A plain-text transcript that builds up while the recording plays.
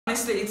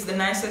Honestly, it's the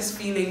nicest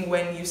feeling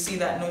when you see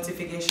that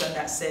notification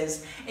that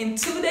says, in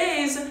 2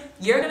 days,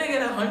 you're gonna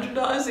get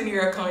 $100 in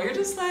your account. You're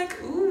just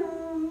like,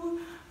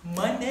 ooh,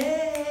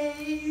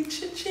 money,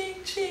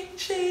 cha-ching, ching,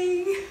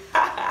 ching.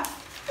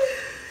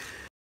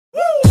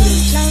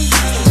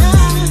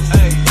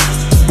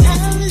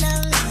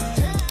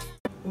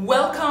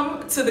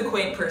 Welcome to The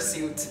Quaint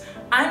Pursuit.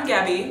 I'm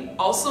Gabby,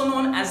 also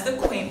known as The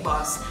Quaint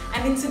Boss,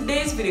 and in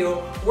today's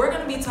video, we're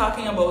going to be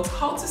talking about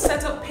how to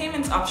set up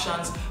payment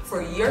options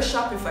for your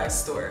Shopify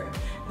store.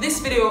 This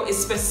video is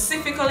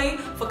specifically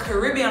for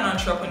Caribbean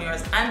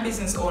entrepreneurs and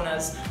business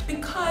owners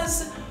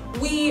because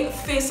we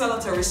face a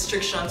lot of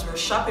restrictions where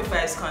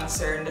Shopify is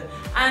concerned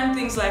and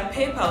things like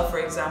PayPal, for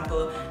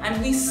example,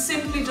 and we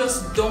simply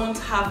just don't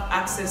have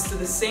access to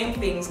the same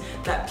things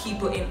that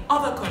people in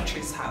other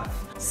countries have.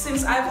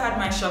 Since I've had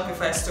my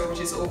Shopify store, which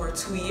is over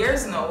 2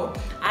 years now,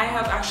 I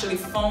have actually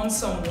found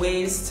some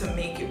ways to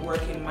make it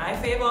work in my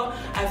favor.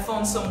 I've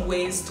found some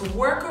ways to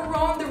work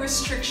around the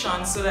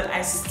restrictions so that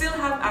I still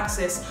have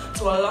access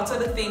to a lot of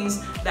the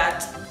things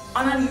that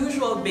on an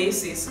usual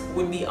basis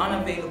would be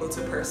unavailable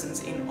to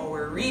persons in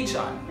our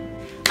region.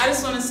 I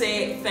just want to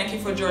say thank you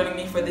for joining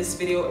me for this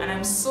video, and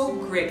I'm so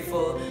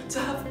grateful to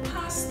have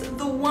passed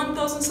the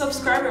 1,000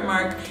 subscriber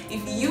mark.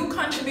 If you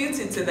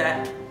contributed to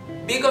that,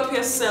 big up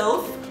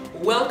yourself.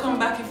 Welcome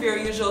back if you're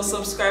a usual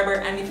subscriber,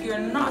 and if you're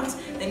not,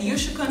 then you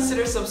should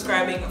consider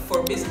subscribing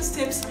for business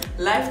tips,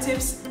 life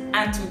tips,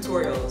 and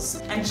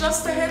tutorials. And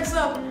just a heads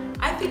up,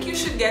 I think you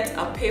should get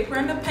a paper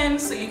and a pen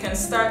so you can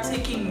start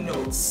taking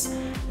notes.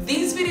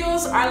 These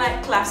videos are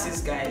like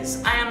classes,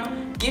 guys. I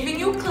am giving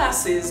you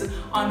classes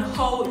on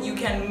how you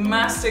can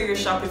master your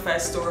Shopify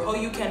store, how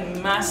you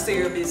can master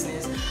your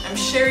business. I'm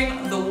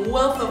sharing the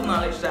wealth of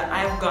knowledge that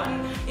I've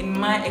gotten in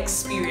my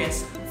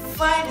experience.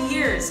 5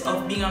 years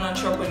of being an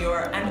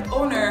entrepreneur and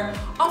owner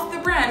of the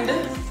brand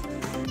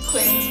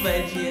Quaint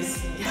by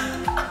GSC.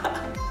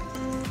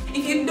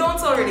 If you don't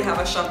already have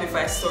a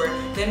Shopify store,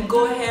 then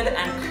go ahead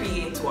and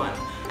create one.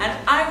 And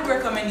I would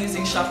recommend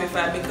using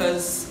Shopify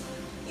because,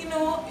 you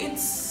know,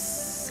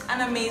 it's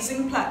an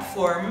amazing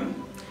platform.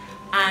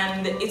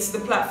 And it's the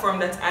platform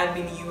that I've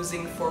been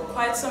using for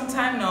quite some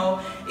time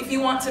now. If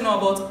you want to know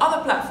about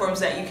other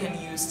platforms that you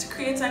can use to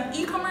create an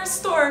e-commerce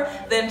store,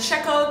 then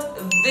check out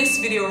this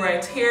video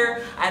right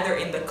here, either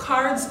in the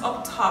cards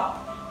up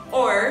top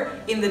or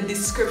in the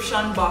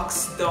description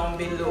box down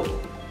below.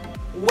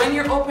 When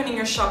you're opening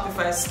your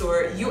Shopify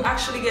store, you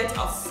actually get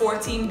a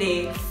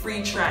 14-day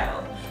free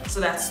trial. So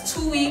that's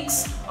 2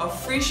 weeks of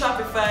free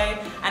Shopify,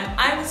 and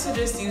I would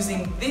suggest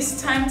using this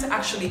time to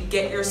actually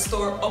get your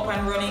store up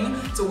and running,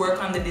 to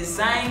work on the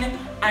design,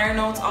 iron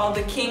out all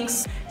the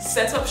kinks,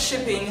 set up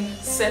shipping,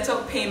 set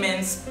up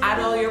payments,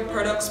 add all your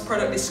products,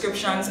 product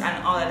descriptions,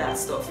 and all of that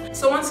stuff.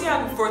 So once you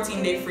have a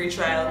 14-day free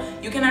trial,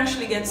 you can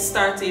actually get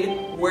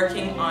started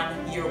working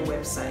on your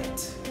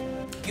website.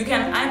 You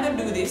can either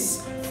do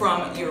this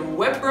from your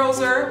web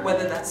browser,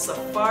 whether that's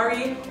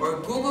Safari or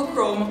Google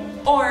Chrome,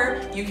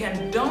 or you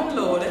can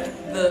download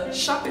the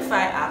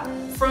Shopify app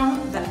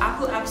from the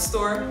Apple App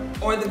Store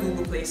or the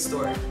Google Play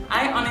Store.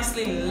 I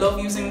honestly love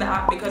using the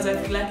app because I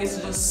feel like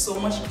it's just so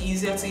much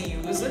easier to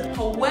use.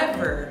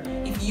 However,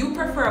 if you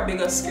prefer a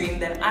bigger screen,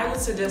 then I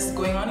would suggest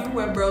going on your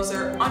web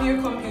browser, on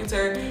your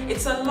computer.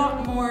 It's a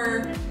lot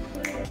more,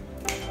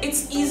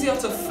 it's easier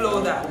to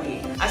flow that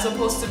way, as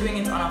opposed to doing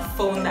it on a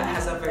phone that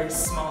has a very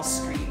small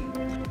screen.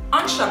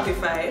 On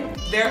Shopify,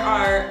 there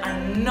are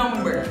a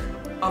number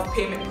of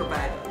payment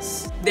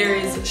providers. There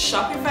is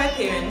Shopify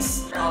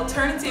Payments,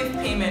 alternative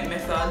payment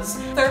methods,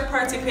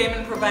 third-party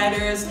payment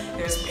providers,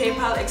 there's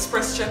PayPal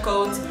Express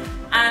Checkout,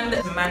 and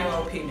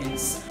manual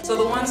payments. So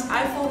the ones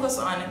I focus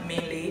on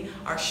mainly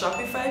are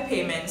Shopify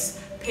Payments,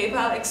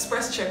 PayPal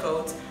Express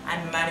Checkout,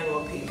 and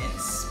manual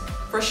payments.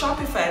 For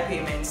Shopify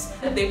Payments,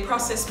 they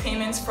process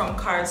payments from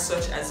cards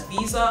such as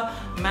Visa,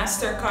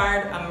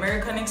 MasterCard,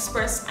 American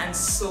Express, and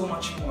so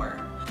much more.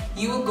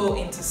 You will go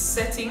into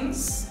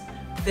Settings,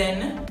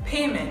 then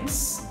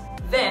Payments,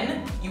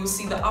 then you will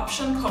see the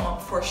option come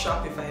up for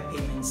Shopify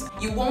Payments.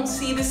 You won't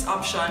see this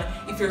option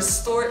if your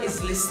store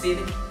is listed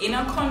in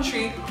a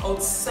country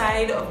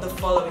outside of the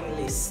following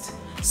list.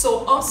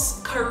 So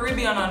us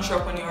Caribbean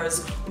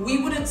entrepreneurs,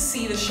 we wouldn't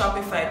see the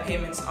Shopify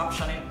Payments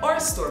option in our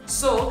store.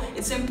 So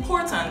it's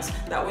important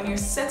that when you're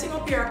setting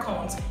up your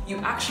account, you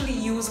actually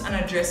use an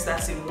address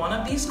that's in one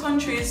of these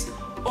countries,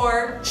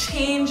 or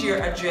change your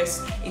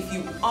address if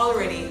you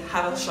already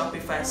have a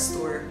Shopify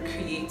store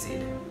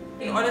created.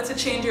 In order to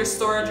change your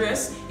store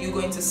address, you go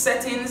into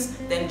Settings,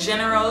 then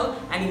General,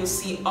 and you'll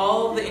see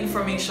all the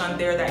information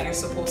there that you're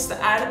supposed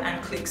to add,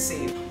 and click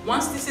Save.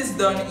 Once this is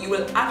done, you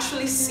will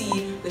actually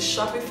see the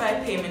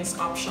Shopify Payments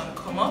option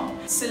come up.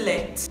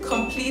 Select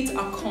Complete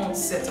Account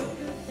Setup.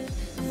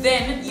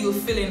 Then you'll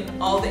fill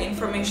in all the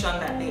information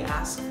that they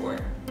ask for.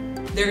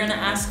 They're gonna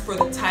ask for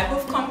the type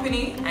of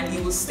company, and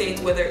you will state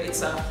whether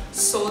it's a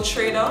sole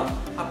trader,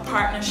 a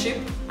partnership,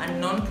 a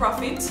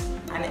non-profit,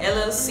 an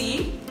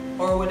LLC,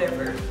 or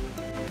whatever.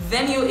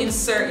 Then you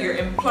insert your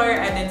employer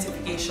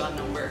identification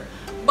number.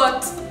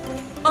 But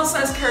Us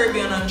as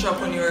Caribbean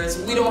entrepreneurs,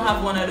 we don't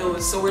have one of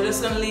those, so we're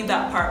just gonna leave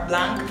that part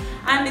blank,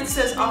 and it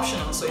says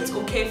optional, so it's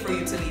okay for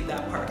you to leave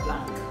that part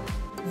blank.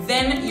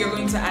 Then you're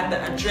going to add the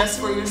address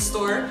for your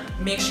store.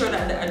 Make sure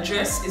that the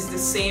address is the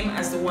same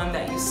as the one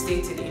that you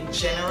stated in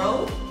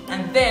general.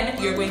 And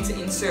then you're going to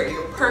insert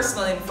your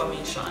personal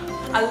information.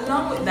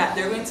 Along with that,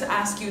 they're going to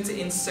ask you to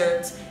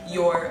insert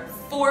your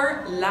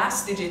 4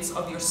 last digits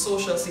of your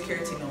social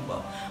security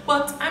number.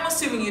 But I'm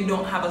assuming you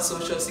don't have a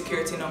social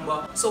security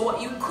number. So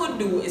what you could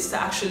do is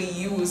to actually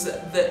use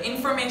the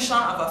information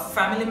of a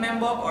family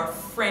member or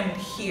friend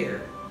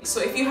here. So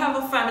if you have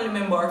a family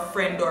member or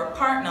friend or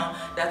partner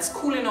that's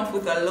cool enough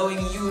with allowing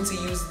you to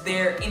use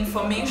their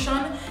information,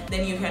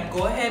 then you can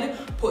go ahead,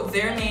 put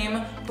their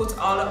name, put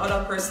all the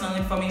other personal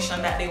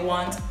information that they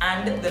want,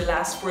 and the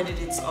last 4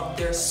 digits of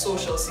their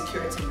social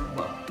security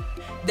number.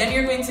 Then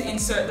you're going to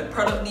insert the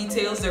product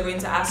details. They're going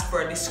to ask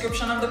for a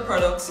description of the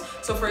products.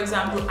 So for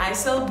example, I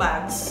sell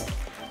bags,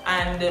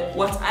 and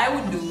what I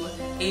would do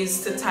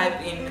is to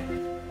type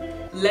in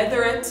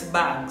leatherette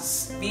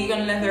bags,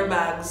 vegan leather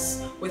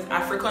bags with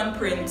African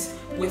print,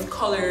 with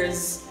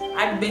colors.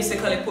 I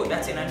basically put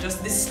that in and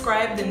just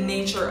describe the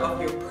nature of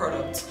your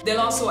product.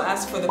 They'll also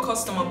ask for the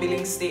customer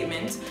billing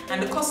statement,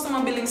 and the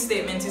customer billing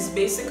statement is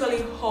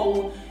basically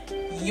how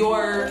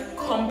your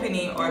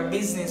company or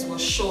business will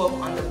show up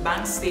on the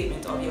bank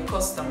statement of your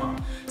customer.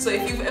 So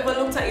if you've ever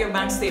looked at your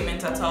bank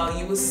statement at all,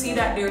 you will see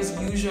that there's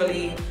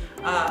usually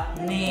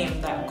a name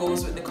that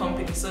goes with the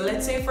company. So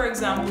let's say for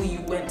example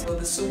you went to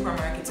the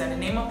supermarket and the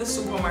name of the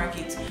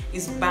supermarket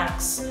is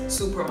Banks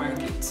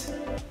Supermarket.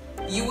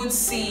 You would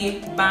see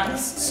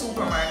Banks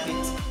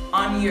Supermarket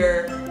on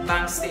your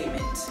bank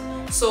statement.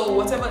 So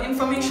whatever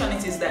information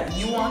it is that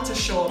you want to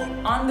show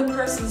up on the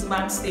person's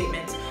bank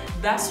statement,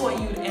 that's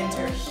what you'd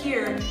enter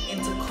here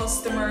into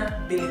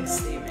customer billing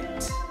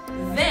statement.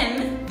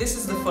 Then this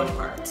is the fun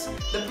part,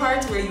 the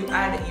part where you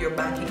add your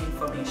banking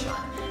information.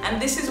 And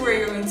this is where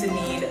you're going to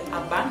need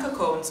a bank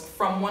account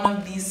from one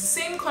of these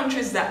same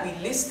countries that we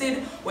listed,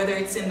 whether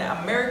it's in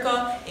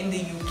America, in the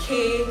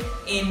UK,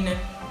 in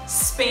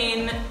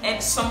Spain,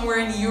 and somewhere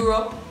in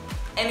Europe.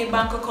 Any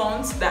bank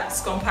account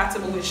that's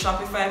compatible with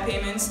Shopify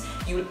Payments,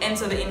 you'll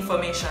enter the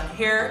information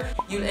here,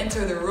 you'll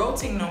enter the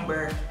routing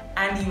number,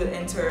 and you will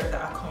enter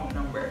the account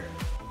number.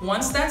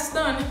 Once that's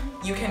done,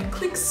 you can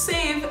click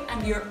save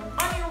and you're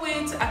on your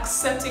way to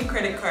accepting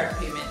credit card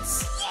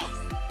payments.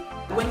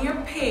 When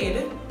you're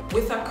paid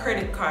with a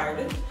credit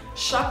card,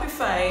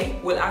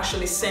 Shopify will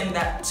actually send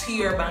that to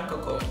your bank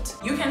account.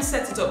 You can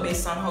set it up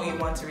based on how you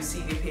want to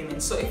receive your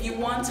payments. So if you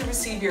want to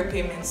receive your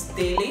payments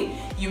daily,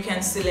 you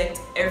can select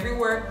every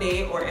work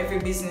day or every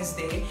business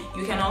day.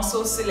 You can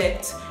also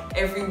select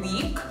every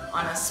week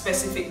on a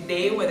specific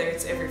day, whether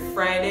it's every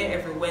Friday,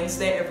 every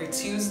Wednesday, every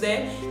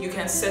Tuesday. You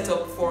can set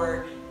up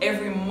for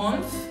every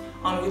month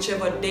on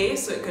whichever day,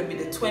 so it could be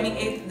the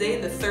 28th day,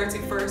 the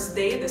 31st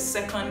day, the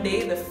 2nd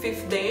day, the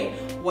 5th day,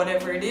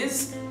 whatever it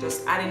is,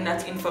 just add in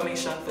that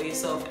information for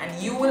yourself, and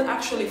you will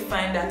actually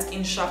find that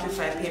in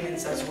Shopify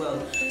Payments as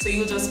well. So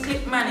you'll just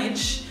click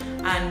manage,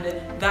 and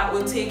that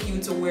will take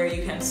you to where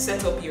you can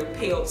set up your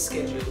payout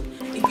schedule.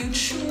 If you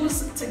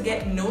choose to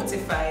get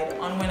notified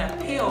on when a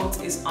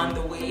payout is on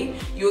the way,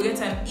 you'll get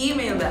an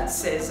email that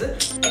says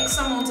X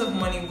amount of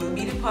money will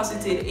be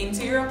deposited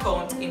into your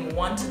account in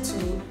 1 to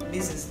 2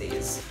 business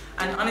days.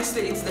 And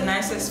honestly, it's the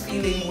nicest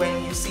feeling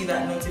when you see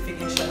that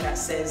notification that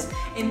says,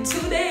 in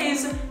 2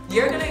 days,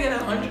 you're gonna get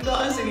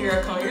 $100 in your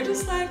account. You're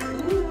just like,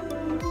 ooh,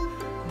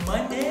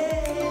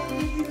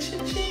 money,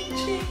 cha-ching,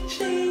 ching,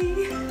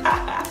 ching.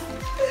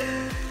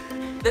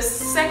 The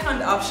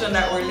second option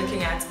that we're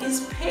looking at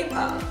is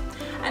PayPal.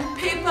 And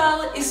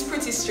PayPal is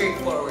pretty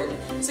straightforward.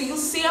 So you'll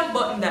see a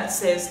button that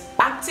says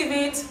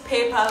Activate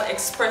PayPal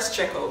Express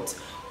Checkout.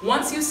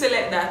 Once you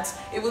select that,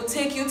 it will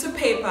take you to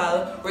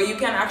PayPal, where you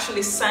can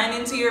actually sign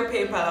into your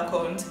PayPal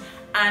account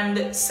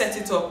and set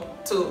it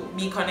up to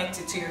be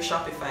connected to your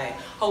Shopify.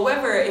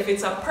 However, if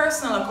it's a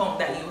personal account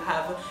that you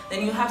have,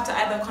 then you have to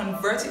either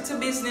convert it to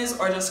business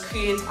or just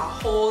create a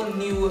whole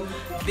new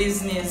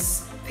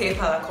business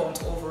PayPal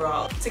account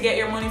overall. To get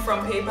your money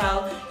from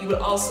PayPal, you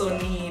will also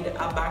need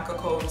a bank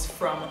account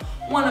from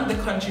one of the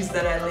countries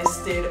that I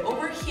listed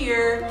over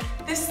here.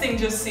 This thing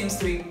just seems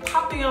to be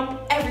popping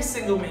up every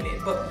single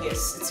minute, but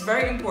yes, it's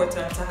very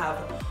important to have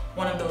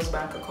one of those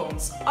bank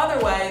accounts.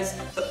 Otherwise,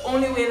 the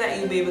only way that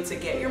you'll be able to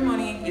get your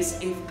money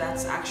is if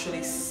that's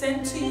actually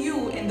sent to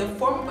you in the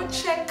form of a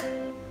check,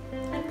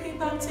 and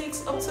PayPal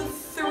takes up to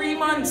 3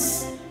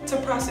 months to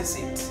process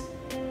it.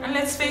 And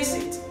let's face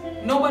it,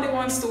 nobody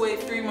wants to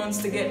wait 3 months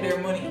to get their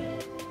money.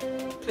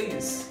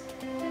 Please.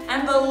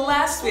 And the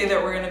last way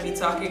that we're going to be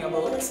talking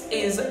about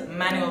is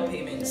manual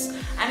payments.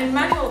 And in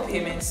manual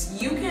payments,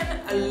 you can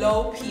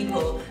allow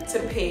people to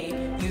pay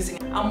using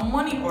a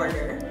money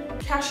order,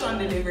 cash on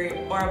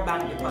delivery, or a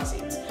bank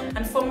deposit.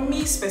 And for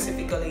me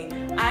specifically,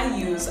 I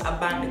use a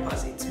bank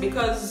deposit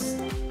because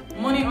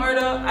money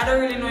order, I don't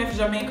really know if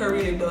Jamaica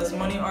really does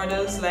money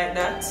orders like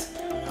that.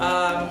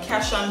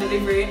 Cash on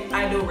delivery,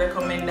 I don't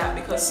recommend that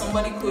because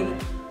somebody could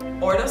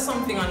order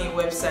something on your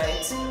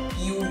website,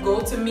 you go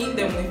to meet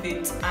them with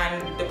it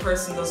and the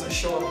person doesn't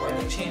show up or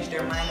they change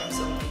their mind or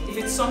something. If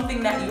it's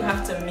something that you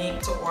have to make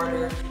to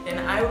order,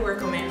 then I would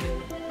recommend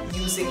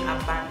using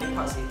a bank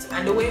deposit.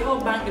 And the way how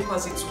bank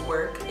deposits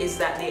work is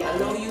that they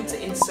allow you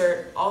to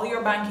insert all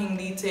your banking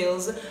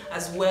details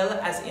as well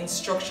as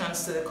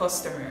instructions to the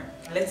customer.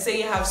 Let's say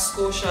you have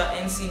Scotia,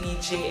 NCB,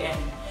 JN.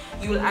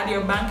 You will add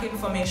your bank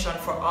information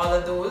for all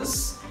of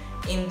those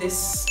in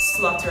this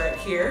slot right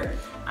here.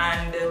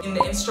 And in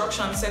the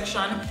instruction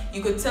section,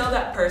 you could tell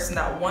that person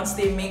that once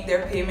they make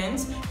their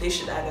payment, they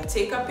should either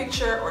take a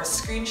picture or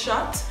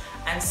screenshot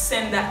and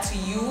send that to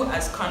you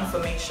as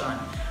confirmation.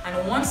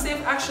 And once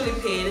they've actually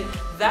paid,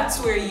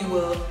 that's where you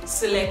will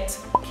select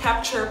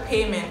capture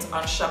payment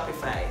on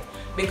Shopify.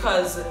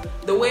 Because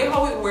the way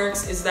how it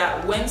works is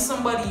that when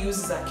somebody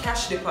uses a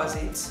cash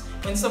deposit,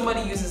 when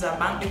somebody uses a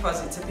bank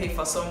deposit to pay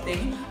for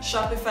something,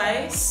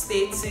 Shopify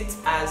states it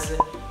as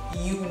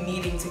you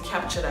needing to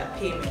capture that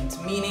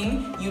payment,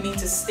 meaning you need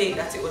to state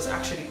that it was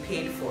actually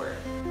paid for.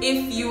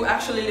 If you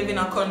actually live in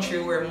a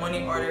country where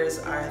money orders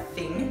are a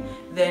thing,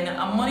 then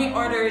a money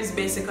order is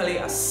basically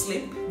a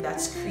slip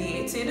that's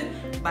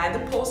created by the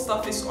post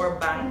office or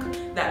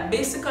bank that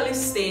basically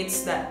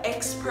states that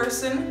X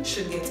person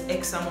should get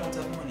X amount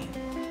of money.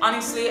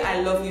 Honestly,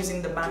 I love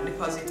using the bank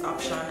deposit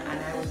option and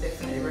I would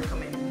definitely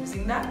recommend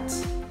using that.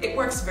 It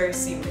works very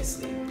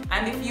seamlessly.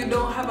 And if you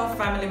don't have a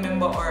family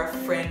member or a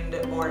friend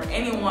or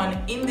anyone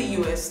in the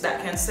US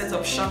that can set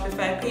up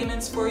Shopify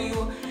payments for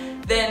you,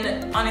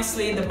 then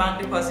honestly the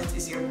bank deposit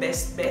is your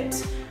best bet.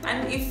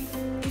 And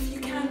if you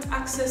can't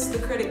access the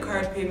credit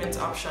card payment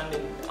option,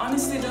 then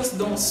honestly just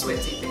don't sweat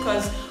it,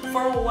 because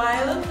for a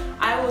while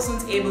I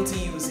wasn't able to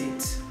use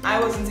it.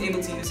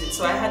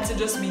 So I had to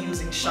just be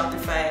using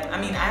Shopify.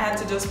 I had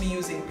to just be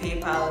using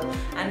PayPal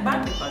and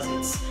bank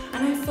deposits.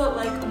 And I felt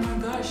like, oh my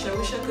gosh, I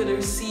wish I could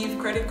receive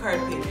credit card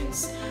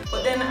payments.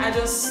 But then I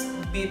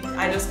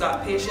just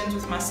got patient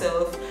with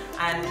myself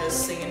and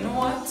just say, you know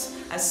what?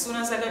 As soon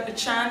as I got the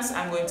chance,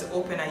 I'm going to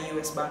open a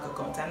US bank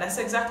account. And that's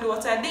exactly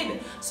what I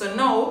did. So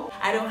now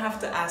I don't have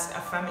to ask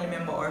a family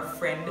member or a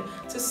friend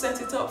to set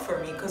it up for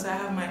me because I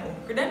have my own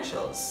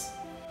credentials.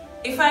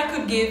 If I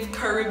could give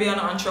Caribbean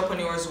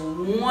entrepreneurs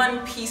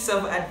one piece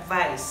of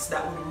advice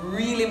that would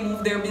really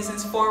move their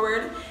business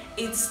forward,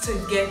 it's to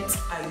get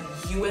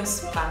a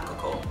US bank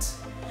account.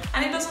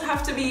 And it doesn't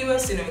have to be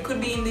US, it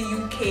could be in the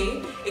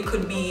UK, it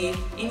could be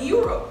in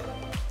Europe.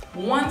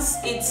 Once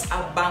it's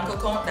a bank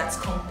account that's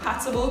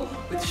compatible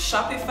with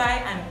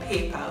Shopify and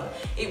PayPal,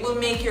 it will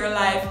make your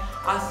life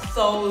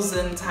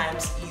 1,000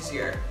 times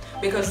easier.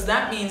 Because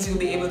that means you'll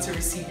be able to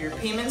receive your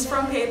payments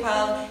from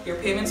PayPal, your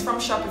payments from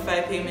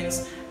Shopify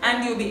Payments,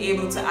 and you'll be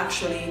able to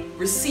actually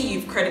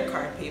receive credit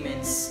card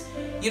payments.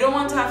 You don't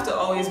want to have to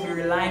always be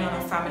relying on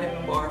a family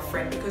member or a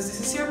friend, because this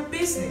is your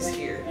business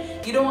here.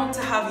 You don't want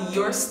to have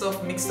your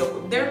stuff mixed up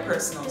with their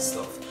personal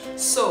stuff.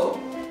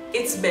 So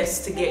it's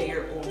best to get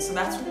your own. So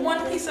that's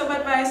one piece of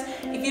advice.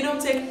 If you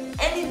don't take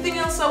anything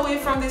else away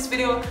from this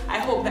video, I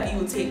hope that you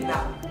will take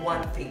that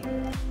one thing.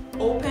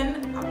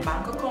 Open a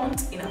bank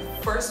account in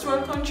a first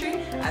world country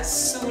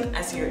as soon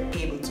as you're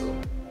able to.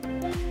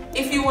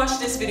 If you watched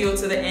this video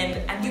to the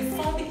end and you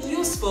found it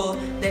useful,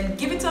 then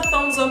give it a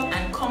thumbs up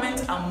and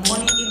comment a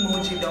money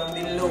emoji down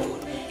below.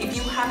 If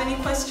you have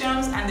any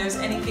questions and there's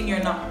anything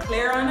you're not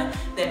clear on,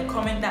 then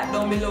comment that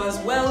down below as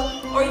well,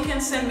 or you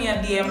can send me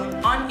a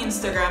DM on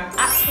Instagram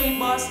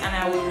 @QuaintBoss and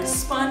I will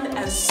respond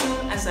as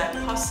soon as I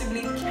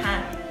possibly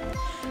can.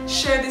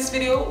 Share this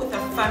video with a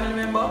family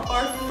member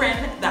or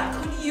friend that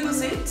could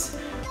use it,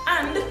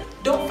 and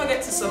don't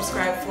forget to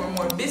subscribe for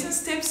more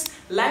business tips,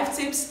 life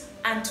tips,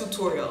 and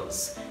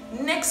tutorials.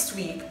 Next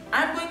week,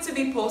 I'm going to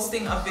be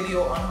posting a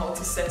video on how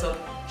to set up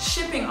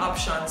shipping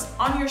options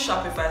on your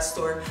Shopify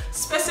store,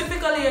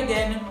 specifically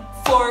again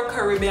for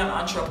Caribbean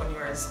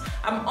entrepreneurs.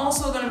 I'm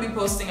also going to be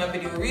posting a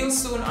video real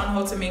soon on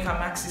how to make a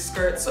maxi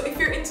skirt. So if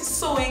you're into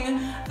sewing,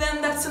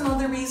 then that's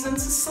another reason to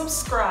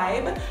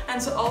subscribe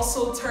and to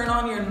also turn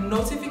on your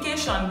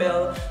notification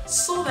bell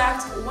so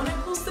that when I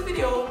post the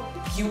video,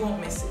 you won't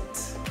miss it.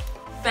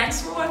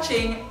 Thanks for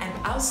watching, and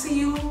I'll see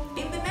you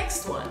in the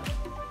next one.